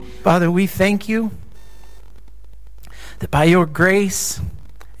Father, we thank you that by your grace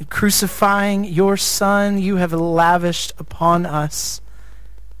in crucifying your Son, you have lavished upon us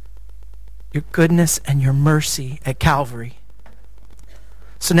your goodness and your mercy at Calvary.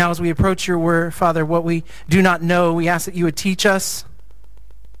 So now as we approach your word, Father, what we do not know, we ask that you would teach us.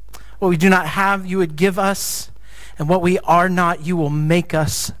 What we do not have, you would give us. And what we are not, you will make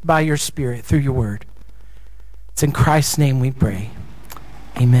us by your Spirit through your word. It's in Christ's name we pray.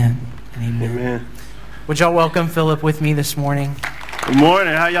 Amen and amen. Amen. Would y'all welcome Philip with me this morning? Good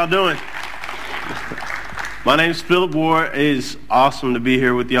morning. How y'all doing? My name's Philip Ward. It is awesome to be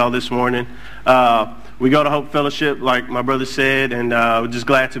here with y'all this morning. We go to Hope Fellowship, like my brother said, and we're just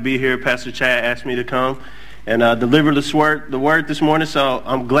glad to be here. Pastor Chad asked me to come and deliver the word this morning, so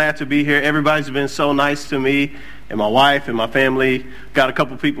I'm glad to be here. Everybody's been so nice to me and my wife and my family. Got a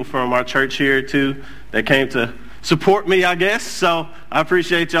couple people from our church here, too, that came to support me, I guess, so I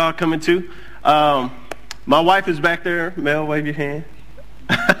appreciate y'all coming, too. My wife is back there. Mel, wave your hand.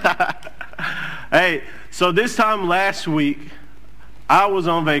 Hey, so this time last week, I was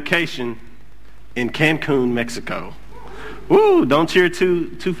on vacation in Cancun, Mexico. Woo, don't cheer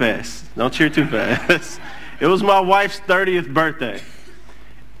too fast. Don't cheer too fast. It was my wife's 30th birthday,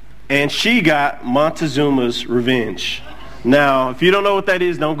 and she got Montezuma's Revenge. Now, if you don't know what that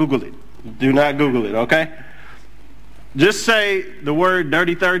is, don't Google it. Do not Google it, okay? Just say the word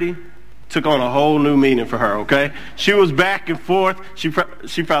Dirty 30 took on a whole new meaning for her, okay? She was back and forth. She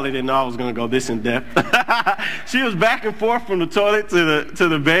probably didn't know I was going to go this in depth. She was back and forth from the toilet to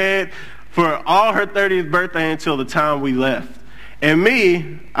the bed for all her 30th birthday until the time we left. And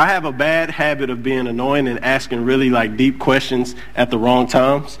me, I have a bad habit of being annoying and asking really deep questions at the wrong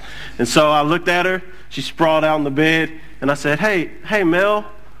times. And so I looked at her. She sprawled out in the bed, and I said, Hey, Mel,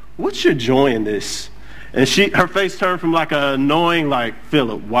 what's your joy in this? And her face turned from an annoying,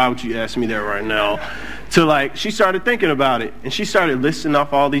 Philip, why would you ask me that right now? To she started thinking about it. And she started listing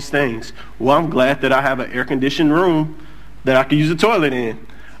off all these things. Well, I'm glad that I have an air-conditioned room that I can use the toilet in.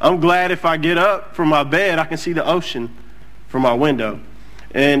 I'm glad if I get up from my bed, I can see the ocean from my window.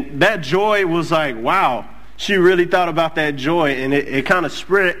 And that joy was wow, she really thought about that joy. And it kind of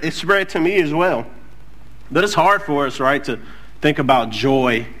spread to me as well. But it's hard for us, right, to think about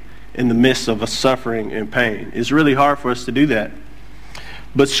joy in the midst of a suffering and pain. It's really hard for us to do that.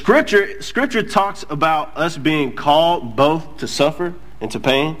 But Scripture talks about us being called both to suffer and to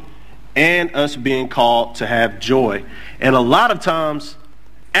pain, and us being called to have joy. And a lot of times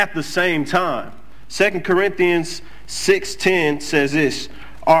at the same time. 2 Corinthians 6:10 says this,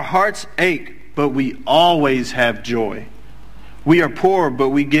 our hearts ache, but we always have joy. We are poor, but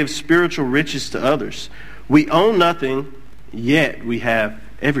we give spiritual riches to others. We own nothing, yet we have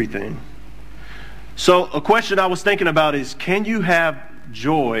everything. So a question I was thinking about is, can you have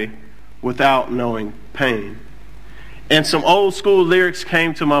joy without knowing pain? And some old school lyrics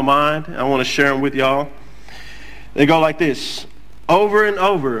came to my mind. I want to share them with y'all. They go like this. Over and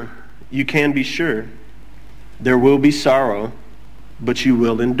over, you can be sure. There will be sorrow, but you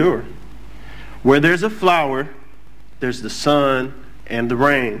will endure. Where there's a flower, there's the sun and the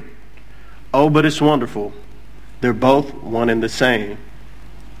rain. Oh, but it's wonderful. They're both one and the same.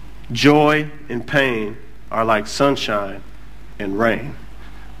 Joy and pain are like sunshine and rain.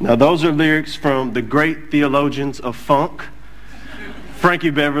 Now, those are lyrics from the great theologians of funk,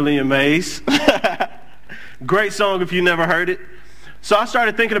 Frankie Beverly and Mays. Great song if you never heard it. So I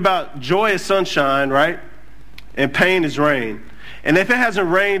started thinking about joy is sunshine, right? And pain is rain. And if it hasn't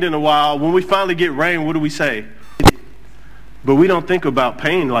rained in a while, when we finally get rain, what do we say? But we don't think about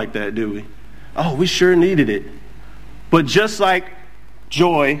pain like that, do we? Oh, we sure needed it. But just like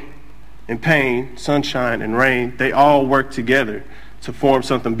joy and pain, sunshine and rain, they all work together to form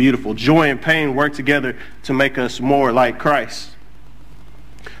something beautiful. Joy and pain work together to make us more like Christ.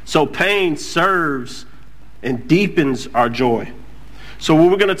 So pain serves and deepens our joy. So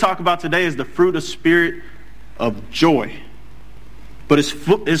what we're going to talk about today is the fruit of spirit of joy. But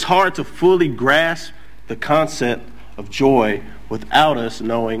it's hard to fully grasp the concept of joy without us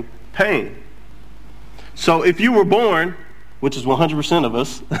knowing pain. So if you were born, which is 100% of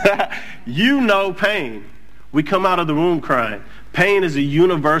us, you know pain. We come out of the womb crying. Pain is a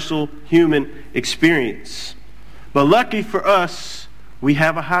universal human experience. But lucky for us, we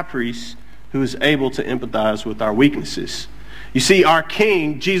have a high priest who is able to empathize with our weaknesses. You see, our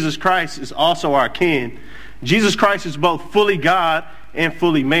King, Jesus Christ, is also our King. Jesus Christ is both fully God and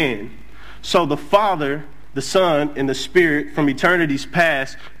fully man. So the Father, the Son, and the Spirit from eternity's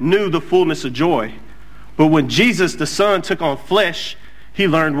past knew the fullness of joy. But when Jesus, the Son, took on flesh, he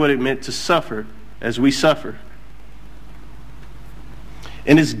learned what it meant to suffer as we suffer.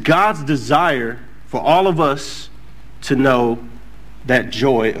 And it's God's desire for all of us to know that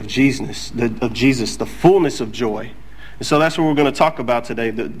joy of Jesus, the fullness of joy. And so that's what we're going to talk about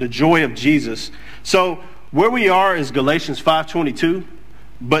today, the joy of Jesus. So where we are is Galatians 5:22,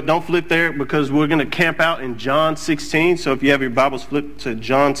 but don't flip there because we're going to camp out in John 16. So if you have your Bibles, flip to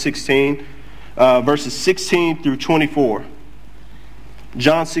John 16, verses 16 through 24.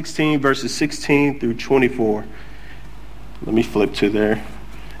 John 16, verses 16 through 24. Let me flip to there.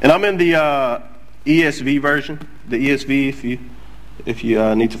 And I'm in the ESV version, the ESV if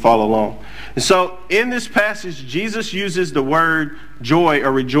you need to follow along. And so in this passage, Jesus uses the word joy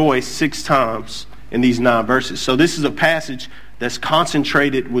or rejoice 6 times in these 9 verses. So this is a passage that's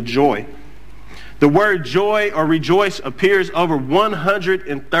concentrated with joy. The word joy or rejoice appears over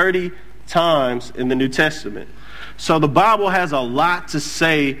 130 times in the New Testament. So the Bible has a lot to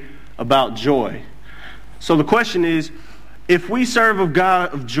say about joy. So the question is, if we serve a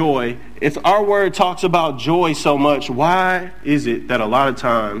God of joy, if our word talks about joy so much, why is it that a lot of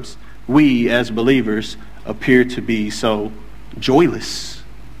times we as believers appear to be so joyless?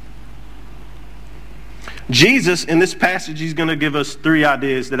 Jesus, in this passage, he's going to give us 3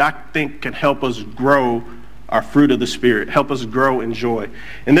 ideas that I think can help us grow our fruit of the Spirit, help us grow in joy.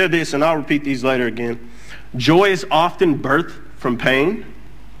 And they're this, and I'll repeat these later again. Joy is often birthed from pain.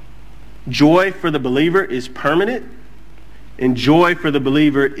 Joy for the believer is permanent. And joy for the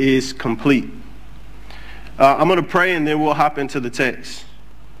believer is complete. I'm going to pray and then we'll hop into the text.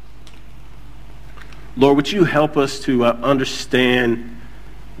 Lord, would you help us to understand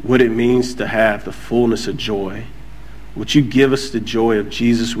what it means to have the fullness of joy? Would you give us the joy of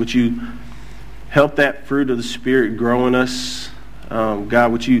Jesus? Would you help that fruit of the Spirit grow in us?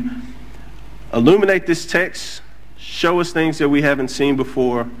 God, would you illuminate this text, show us things that we haven't seen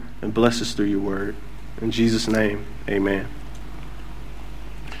before, and bless us through your word. In Jesus' name, amen.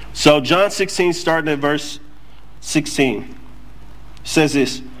 So John 16, starting at verse 16, says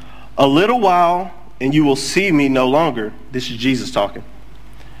this, "A little while, and you will see me no longer." This is Jesus talking.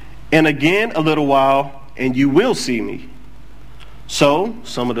 "And again a little while, and you will see me." So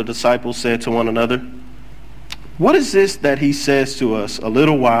some of the disciples said to one another, "What is this that he says to us, a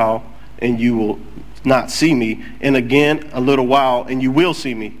little while, and you will not see me, and again a little while, and you will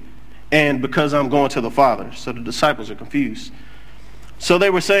see me, and because I'm going to the Father?" So the disciples are confused. So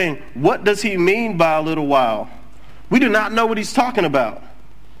they were saying, "What does he mean by a little while? We do not know what he's talking about."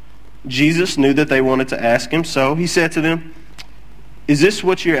 Jesus knew that they wanted to ask him, so he said to them, "Is this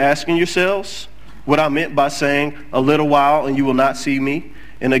what you're asking yourselves? What I meant by saying, a little while and you will not see me,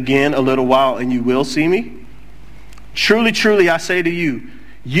 and again a little while and you will see me? Truly, truly, I say to you,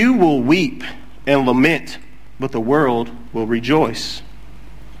 you will weep and lament, but the world will rejoice.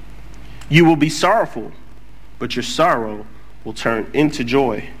 You will be sorrowful, but your sorrow will turn into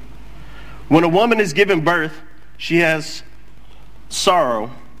joy. When a woman is given birth, she has sorrow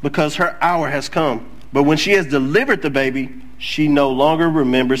because her hour has come. But when she has delivered the baby, she no longer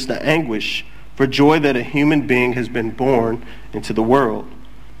remembers the anguish for joy that a human being has been born into the world.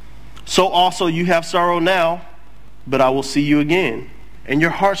 So also you have sorrow now, but I will see you again, and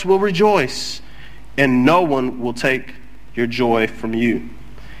your hearts will rejoice, and no one will take your joy from you.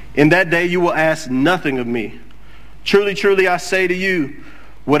 In that day you will ask nothing of me. Truly, truly, I say to you,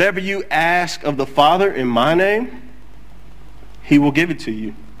 whatever you ask of the Father in my name, he will give it to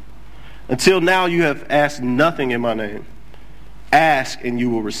you. Until now you have asked nothing in my name. Ask and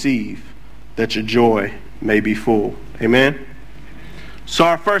you will receive, that your joy may be full." Amen? So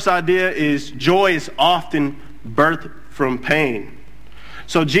our first idea is joy is often birthed from pain.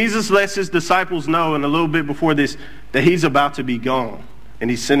 So Jesus lets his disciples know, and a little bit before this, that he's about to be gone. And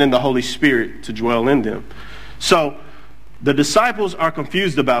he's sending the Holy Spirit to dwell in them. So the disciples are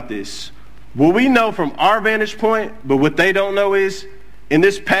confused about this. What we know from our vantage point, but what they don't know is, in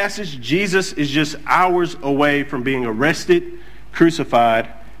this passage, Jesus is just hours away from being arrested, crucified,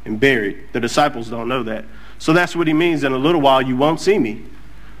 and buried. The disciples don't know that. So that's what he means, in a little while you won't see me.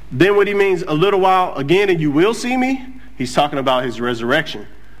 Then what he means, a little while again and you will see me, he's talking about his resurrection.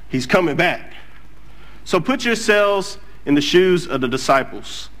 He's coming back. So put yourselves in the shoes of the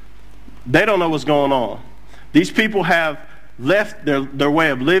disciples. They don't know what's going on. These people have left their way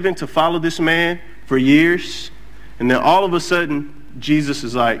of living to follow this man for years. And then all of a sudden, Jesus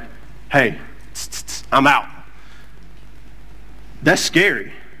is like, "Hey, I'm out." That's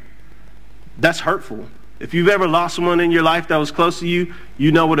scary. That's hurtful. If you've ever lost someone in your life that was close to you,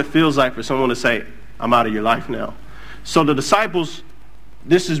 you know what it feels like for someone to say, "I'm out of your life now." So the disciples,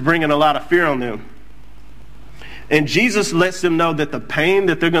 this is bringing a lot of fear on them. And Jesus lets them know that the pain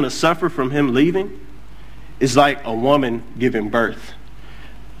that they're going to suffer from him leaving is like a woman giving birth.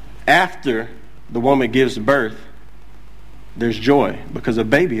 after the woman gives birth, there's joy because a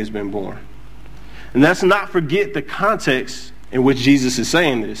baby has been born. And let's not forget the context in which Jesus is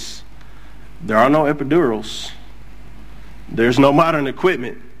saying this. There are no epidurals. There's no modern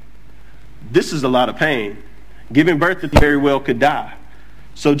equipment. This is a lot of pain. Giving birth that very well could die.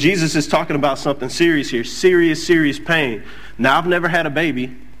 So Jesus is talking about something serious here. Serious, serious pain. Now, I've never had a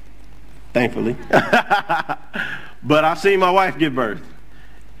baby, thankfully. But I've seen my wife give birth.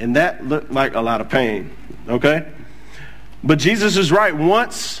 And that looked like a lot of pain. Okay? But Jesus is right.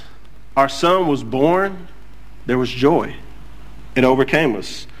 Once our son was born, there was joy. It overcame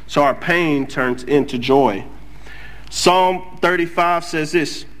us. So our pain turns into joy. Psalm 35 says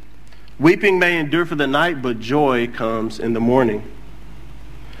this, weeping may endure for the night, but joy comes in the morning.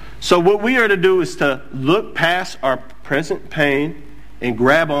 So what we are to do is to look past our present pain and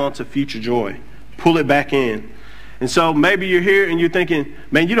grab on to future joy. Pull it back in. And so maybe you're here and you're thinking,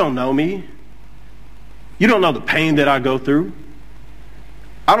 man, you don't know me. You don't know the pain that I go through.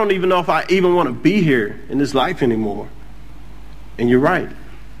 I don't even know if I even want to be here in this life anymore. And you're right.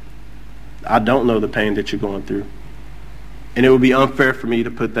 I don't know the pain that you're going through. And it would be unfair for me to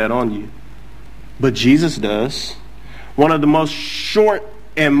put that on you. But Jesus does. One of the most short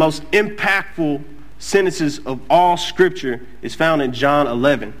and most impactful sentences of all Scripture is found in John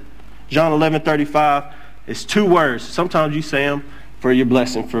 11. John 11:35 is 2 words. Sometimes you say them for your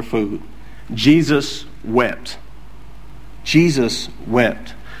blessing for food. Jesus wept. Jesus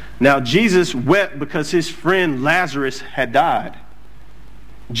wept. Now, Jesus wept because his friend Lazarus had died.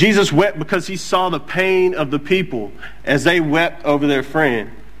 Jesus wept because he saw the pain of the people as they wept over their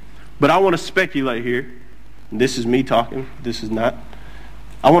friend. But I want to speculate here. This is me talking. This is not.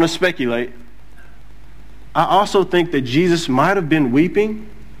 I want to speculate. I also think that Jesus might have been weeping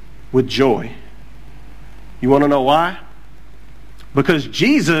with joy. You want to know why? Because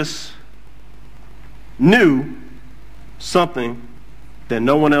Jesus knew something that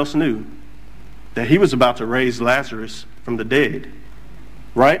no one else knew. That he was about to raise Lazarus from the dead.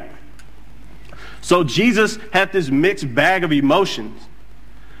 Right? So Jesus had this mixed bag of emotions.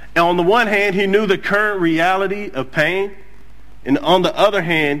 And on the one hand, he knew the current reality of pain. And on the other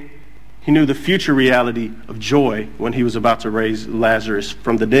hand, he knew the future reality of joy when he was about to raise Lazarus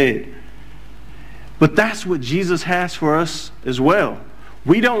from the dead. But that's what Jesus has for us as well.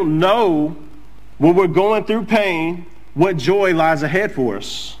 We don't know when we're going through pain what joy lies ahead for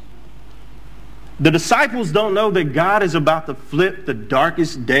us. The disciples don't know that God is about to flip the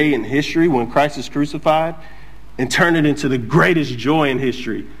darkest day in history when Christ is crucified and turn it into the greatest joy in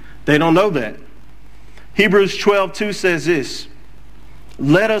history. They don't know that. Hebrews 12:2 says this,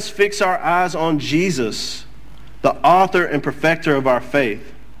 let us fix our eyes on Jesus, the author and perfecter of our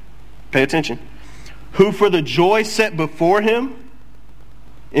faith. Pay attention. Who for the joy set before him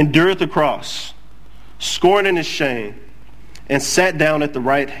endured the cross, scorning his shame, and sat down at the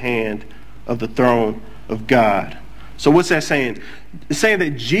right hand of the throne of God. So what's that saying? It's saying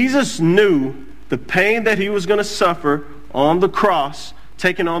that Jesus knew the pain that he was going to suffer on the cross,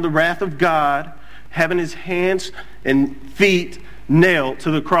 taking on the wrath of God, having his hands and feet nailed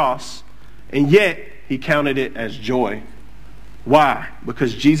to the cross, and yet he counted it as joy. Why?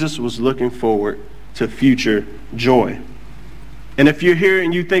 Because Jesus was looking forward to future joy. And if you're here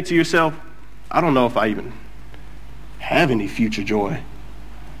and you think to yourself, I don't know if I even have any future joy.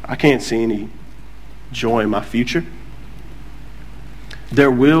 I can't see any joy in my future.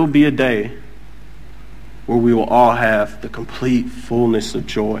 There will be a day where we will all have the complete fullness of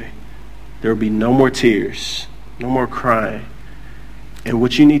joy. There will be no more tears, no more crying. And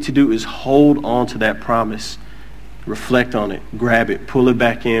what you need to do is hold on to that promise. Reflect on it. Grab it. Pull it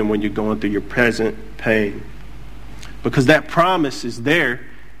back in when you're going through your present pain. Because that promise is there.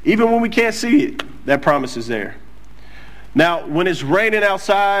 Even when we can't see it, that promise is there. Now, when it's raining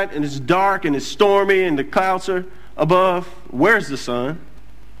outside and it's dark and it's stormy and the clouds are above, where's the sun?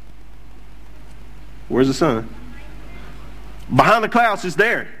 Where's the sun? Behind the clouds, it's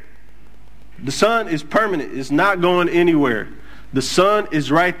there. The sun is permanent. It's not going anywhere. The sun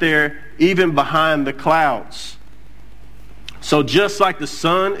is right there, even behind the clouds. So just like the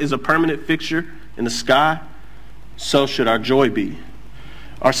sun is a permanent fixture in the sky, so should our joy be.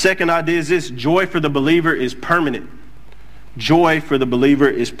 Our second idea is this: joy for the believer is permanent. Joy for the believer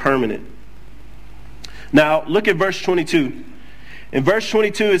is permanent. Now, look at verse 22. In verse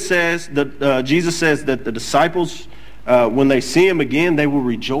 22, it says that Jesus says that the disciples, when they see him again, they will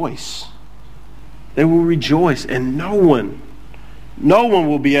rejoice. They will rejoice, and no one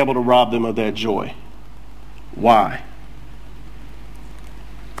will be able to rob them of that joy. Why?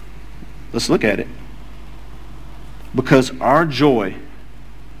 Let's look at it. Because our joy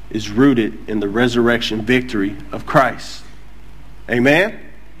is rooted in the resurrection victory of Christ. Amen?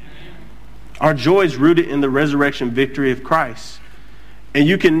 Our joy is rooted in the resurrection victory of Christ. And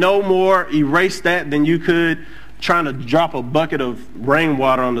you can no more erase that than you could trying to drop a bucket of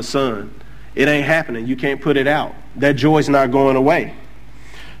rainwater on the sun. It ain't happening. You can't put it out. That joy's not going away.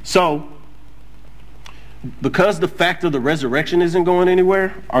 So, because the fact of the resurrection isn't going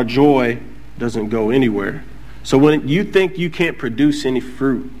anywhere, our joy doesn't go anywhere. So when you think you can't produce any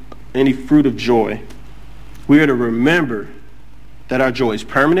fruit of joy, we are to remember that our joy is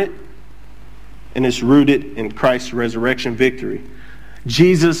permanent and it's rooted in Christ's resurrection victory.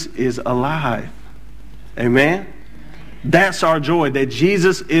 Jesus is alive. Amen? That's our joy, that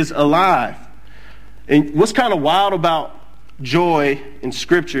Jesus is alive. And what's kind of wild about joy in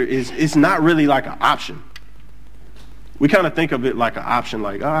Scripture is it's not really like an option. We kind of think of it like an option,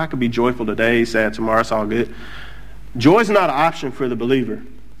 like, oh, I could be joyful today, sad tomorrow, it's all good. Joy is not an option for the believer.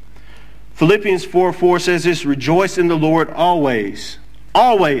 Philippians 4:4 says this, rejoice in the Lord always.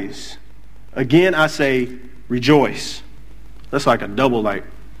 Always. Again, I say rejoice. That's like a double, like,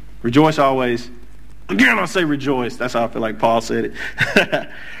 rejoice always. Again, I say rejoice. That's how I feel like Paul said it.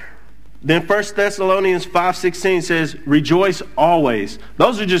 Then 1 Thessalonians 5:16 says, rejoice always.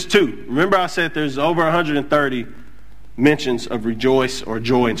 Those are just two. Remember I said there's over 130 mentions of rejoice or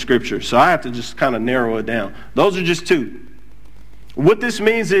joy in Scripture. So I have to just kind of narrow it down. Those are just two. What this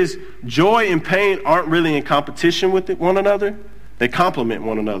means is joy and pain aren't really in competition with one another. They complement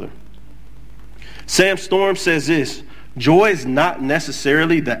one another. Sam Storm says this, joy is not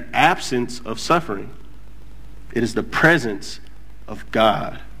necessarily the absence of suffering. It is the presence of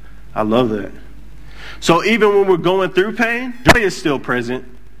God. I love that. So even when we're going through pain, joy is still present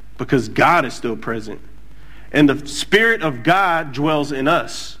because God is still present. And the Spirit of God dwells in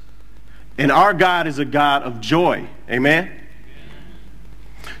us. And our God is a God of joy. Amen?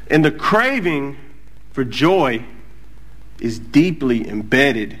 And the craving for joy is deeply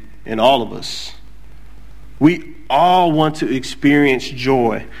embedded in all of us. We all want to experience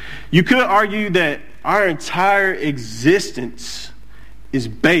joy. You could argue that our entire existence is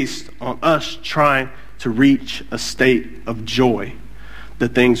based on us trying to reach a state of joy. The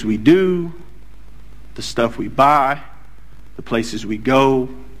things we do, the stuff we buy, the places we go,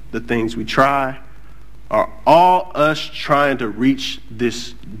 the things we try, are all us trying to reach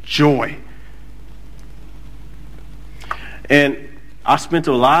this joy. And I spent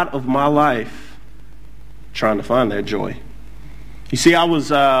a lot of my life trying to find that joy. You see, I was,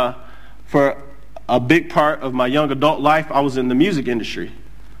 for a big part of my young adult life, I was in the music industry.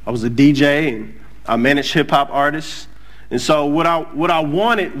 I was a DJ and I managed hip-hop artists. And so what I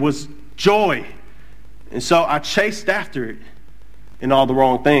wanted was joy. And so I chased after it in all the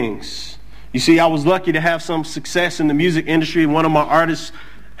wrong things. You see, I was lucky to have some success in the music industry. One of my artists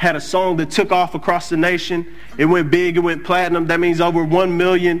had a song that took off across the nation. It went big, it went platinum. That means over 1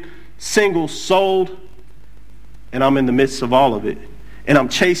 million singles sold. And I'm in the midst of all of it. And I'm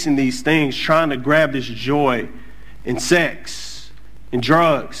chasing these things, trying to grab this joy in sex, in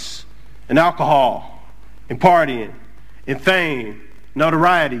drugs, in alcohol, in partying, in fame,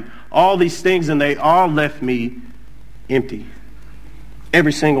 notoriety, all these things, and they all left me empty.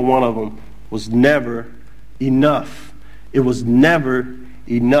 Every single one of them was never enough. It was never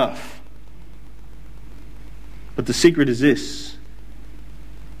enough. But the secret is this: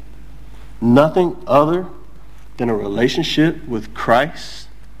 nothing other than a relationship with Christ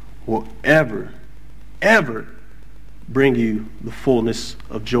will ever bring you the fullness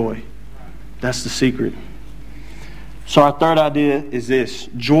of joy. That's the secret. So our third idea is this: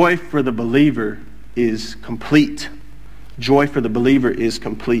 joy for the believer is complete. Joy for the believer is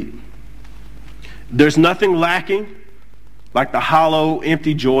complete. There's nothing lacking like the hollow,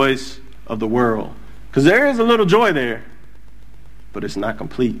 empty joys of the world. Because there is a little joy there, but it's not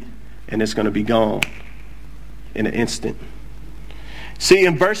complete, and it's going to be gone in an instant. See,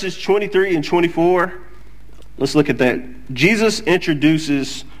 in verses 23 and 24, let's look at that. Jesus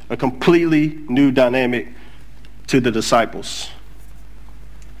introduces a completely new dynamic to the disciples.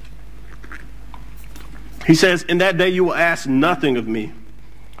 He says, in that day you will ask nothing of me.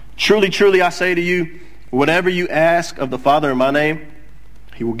 Truly, truly, I say to you, whatever you ask of the Father in my name,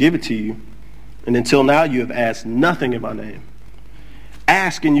 he will give it to you. And until now you have asked nothing in my name.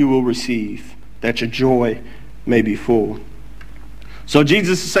 Ask and you will receive, that your joy may be full. So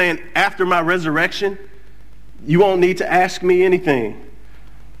Jesus is saying, after my resurrection, you won't need to ask me anything.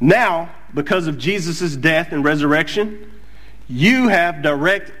 Now, because of Jesus' death and resurrection, you have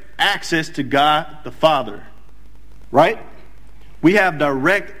direct access to God the Father. Right? We have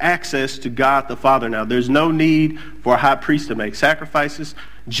direct access to God the Father now. There's no need for a high priest to make sacrifices.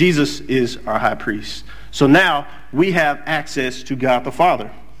 Jesus is our high priest. So now we have access to God the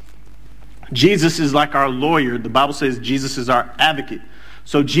Father. Jesus is like our lawyer. The Bible says Jesus is our advocate.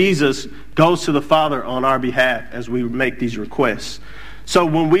 So Jesus goes to the Father on our behalf as we make these requests. So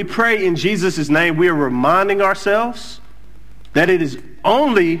when we pray in Jesus' name, we are reminding ourselves that it is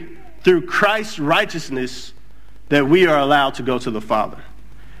only through Christ's righteousness that we are allowed to go to the Father.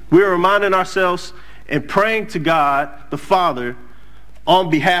 We are reminding ourselves and praying to God the Father on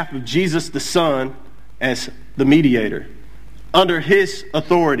behalf of Jesus the Son as the mediator. Under his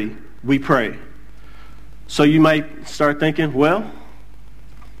authority, we pray. So you might start thinking, well,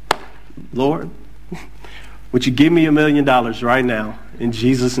 Lord, would you give me $1 million right now in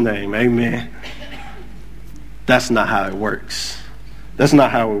Jesus' name? Amen. That's not how it works. That's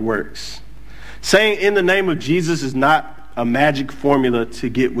not how it works. Saying in the name of Jesus is not a magic formula to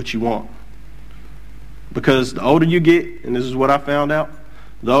get what you want. Because the older you get, and this is what I found out,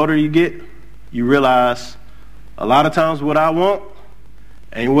 the older you get, you realize a lot of times what I want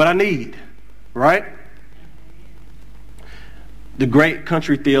ain't what I need, right? The great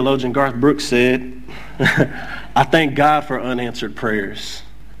country theologian Garth Brooks said, I thank God for unanswered prayers.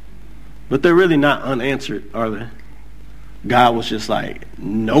 But they're really not unanswered, are they? God was just like,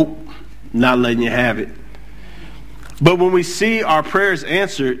 nope, not letting you have it. But when we see our prayers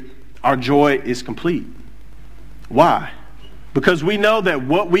answered, our joy is complete. Why? Because we know that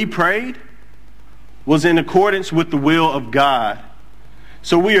what we prayed was in accordance with the will of God.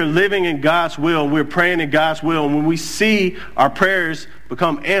 So we are living in God's will, and we're praying in God's will. And when we see our prayers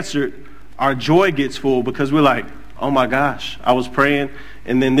become answered, our joy gets full because we're like, oh my gosh, I was praying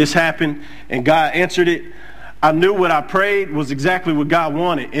and then this happened and God answered it. I knew what I prayed was exactly what God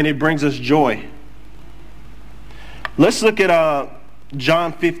wanted, and it brings us joy. Let's look at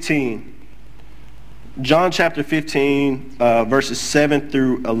John 15. John chapter 15, verses 7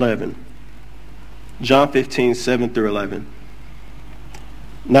 through 11. John 15, 7 through 11.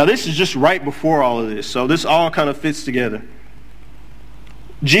 Now this is just right before all of this, so this all kind of fits together.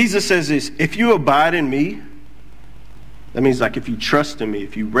 Jesus says this, if you abide in me, that means like if you trust in me,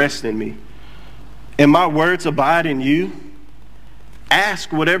 if you rest in me, and my words abide in you,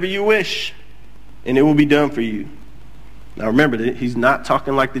 ask whatever you wish, and it will be done for you. Now remember, that he's not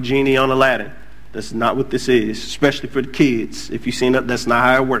talking like the genie on Aladdin. That's not what this is, especially for the kids. If you've seen it, that's not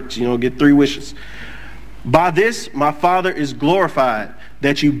how it works. You don't get 3 wishes. By this, my Father is glorified,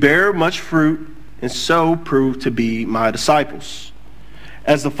 that you bear much fruit and so prove to be my disciples.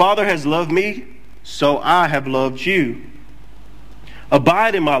 As the Father has loved me, so I have loved you.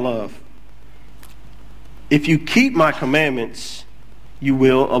 Abide in my love. If you keep my commandments, you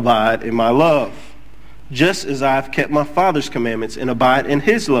will abide in my love, just as I have kept my Father's commandments and abide in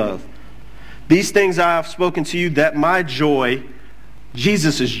his love. These things I have spoken to you, that my joy,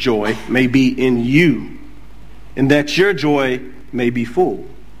 Jesus' joy, may be in you, and that your joy may be full.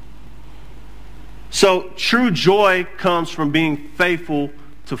 So true joy comes from being faithful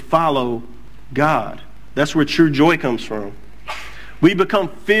to follow God. That's where true joy comes from. We become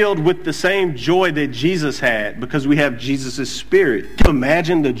filled with the same joy that Jesus had because we have Jesus' Spirit. Can you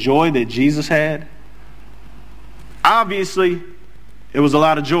imagine the joy that Jesus had? Obviously, it was a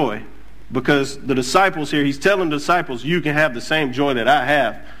lot of joy because the disciples here, he's telling the disciples, you can have the same joy that I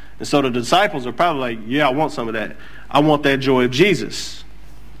have. And so the disciples are probably like, yeah, I want some of that. I want that joy of Jesus.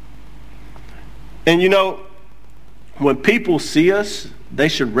 And you know, when people see us, they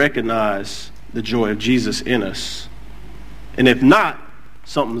should recognize the joy of Jesus in us. And if not,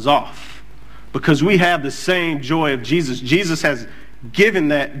 something's off. Because we have the same joy of Jesus. Jesus has given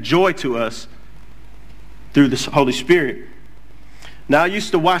that joy to us through the Holy Spirit. Now, I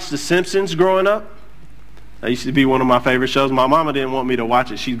used to watch The Simpsons growing up. That used to be one of my favorite shows. My mama didn't want me to watch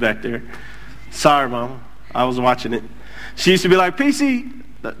it. She's back there. Sorry, Mama. I was watching it. She used to be like, PC.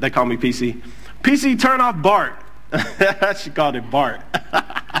 They call me PC. PC, turn off Bart. She called it Bart.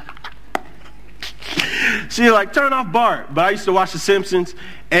 She like, turn off Bart. But I used to watch The Simpsons,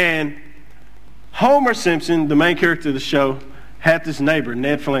 and Homer Simpson, the main character of the show, had this neighbor,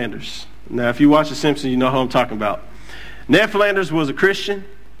 Ned Flanders. Now, if you watch The Simpsons, you know who I'm talking about. Ned Flanders was a Christian,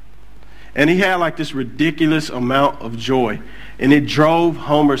 and he had like this ridiculous amount of joy, and it drove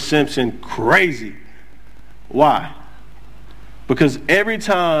Homer Simpson crazy. Why? Because every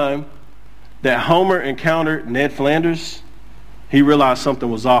time that Homer encountered Ned Flanders, he realized something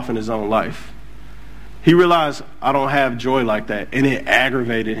was off in his own life. He realized, I don't have joy like that. And it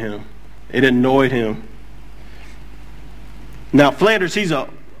aggravated him. It annoyed him. Now, Flanders, he's an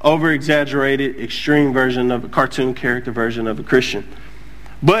over-exaggerated, extreme version of a cartoon character version of a Christian.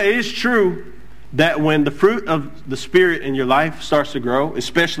 But it is true, that when the fruit of the Spirit in your life starts to grow,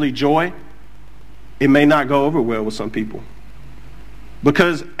 especially joy, it may not go over well with some people.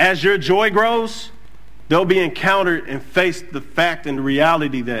 Because as your joy grows, they'll be encountered and face the fact and the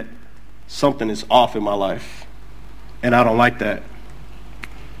reality that something is off in my life. And I don't like that.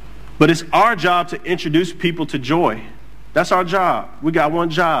 But it's our job to introduce people to joy. That's our job. We got one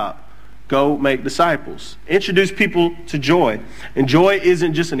job. Go make disciples. Introduce people to joy. And joy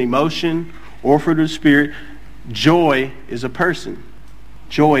isn't just an emotion or fruit of the Spirit. Joy is a person.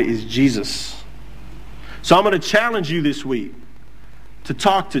 Joy is Jesus. So I'm going to challenge you this week to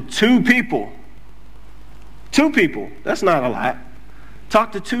talk to two people. Two people. That's not a lot.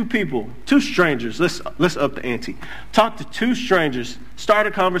 Talk to two people, two strangers. Let's up the ante. Talk to two strangers. Start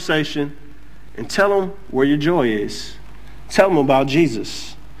a conversation and tell them where your joy is. Tell them about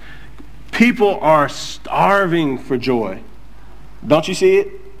Jesus. People are starving for joy. Don't you see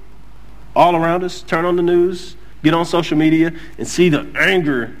it? All around us. Turn on the news. Get on social media and see the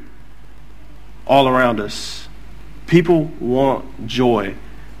anger all around us. People want joy.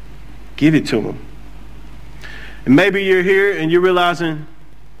 Give it to them. And maybe you're here and you're realizing,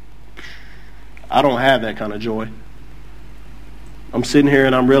 I don't have that kind of joy. I'm sitting here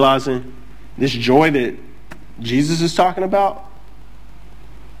and I'm realizing this joy that Jesus is talking about,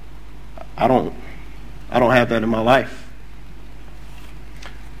 I don't have that in my life.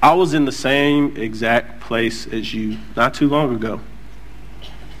 I was in the same exact place as you not too long ago.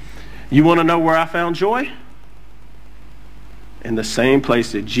 You want to know where I found joy? In the same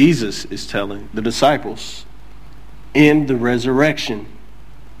place that Jesus is telling the disciples. In the resurrection.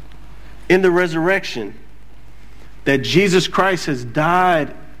 In the resurrection. That Jesus Christ has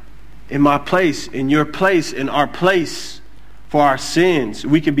died in my place, in your place, in our place for our sins.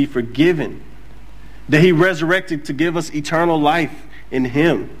 We can be forgiven. That he resurrected to give us eternal life in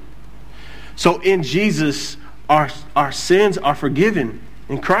him. So in Jesus, our sins are forgiven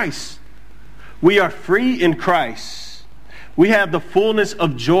in Christ. We are free in Christ. We have the fullness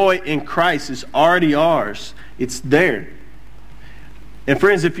of joy in Christ. It's already ours. It's there. And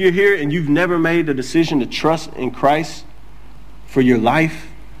friends, if you're here and you've never made the decision to trust in Christ for your life,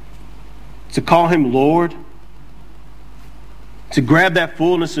 to call him Lord, to grab that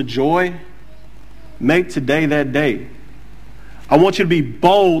fullness of joy, make today that day. I want you to be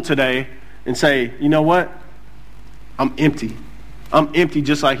bold today and say, you know what? I'm empty. I'm empty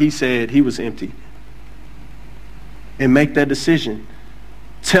just like he said he was empty. And make that decision.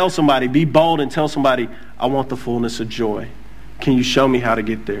 Tell somebody, be bold and tell somebody, I want the fullness of joy. Can you show me how to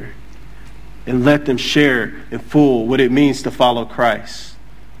get there? And let them share in full what it means to follow Christ.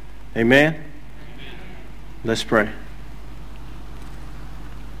 Amen? Let's pray.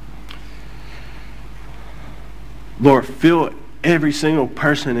 Lord, fill every single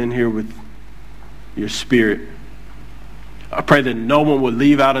person in here with your Spirit. I pray that no one would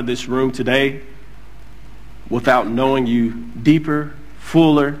leave out of this room today without knowing you deeper,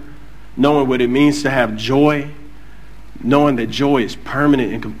 fuller, knowing what it means to have joy, knowing that joy is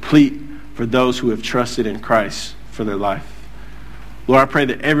permanent and complete for those who have trusted in Christ for their life. Lord, I pray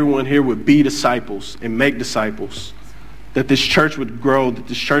that everyone here would be disciples and make disciples, that this church would grow, that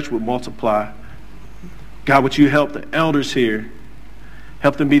this church would multiply. God, would you help the elders here?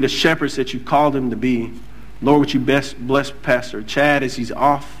 Help them be the shepherds that you called them to be. Lord, would you bless Pastor Chad as he's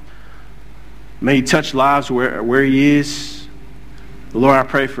off? May he touch lives where he is. Lord, I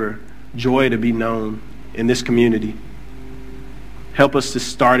pray for joy to be known in this community. Help us to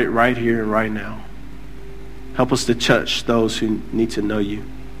start it right here and right now. Help us to touch those who need to know you.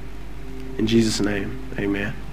 In Jesus' name, amen.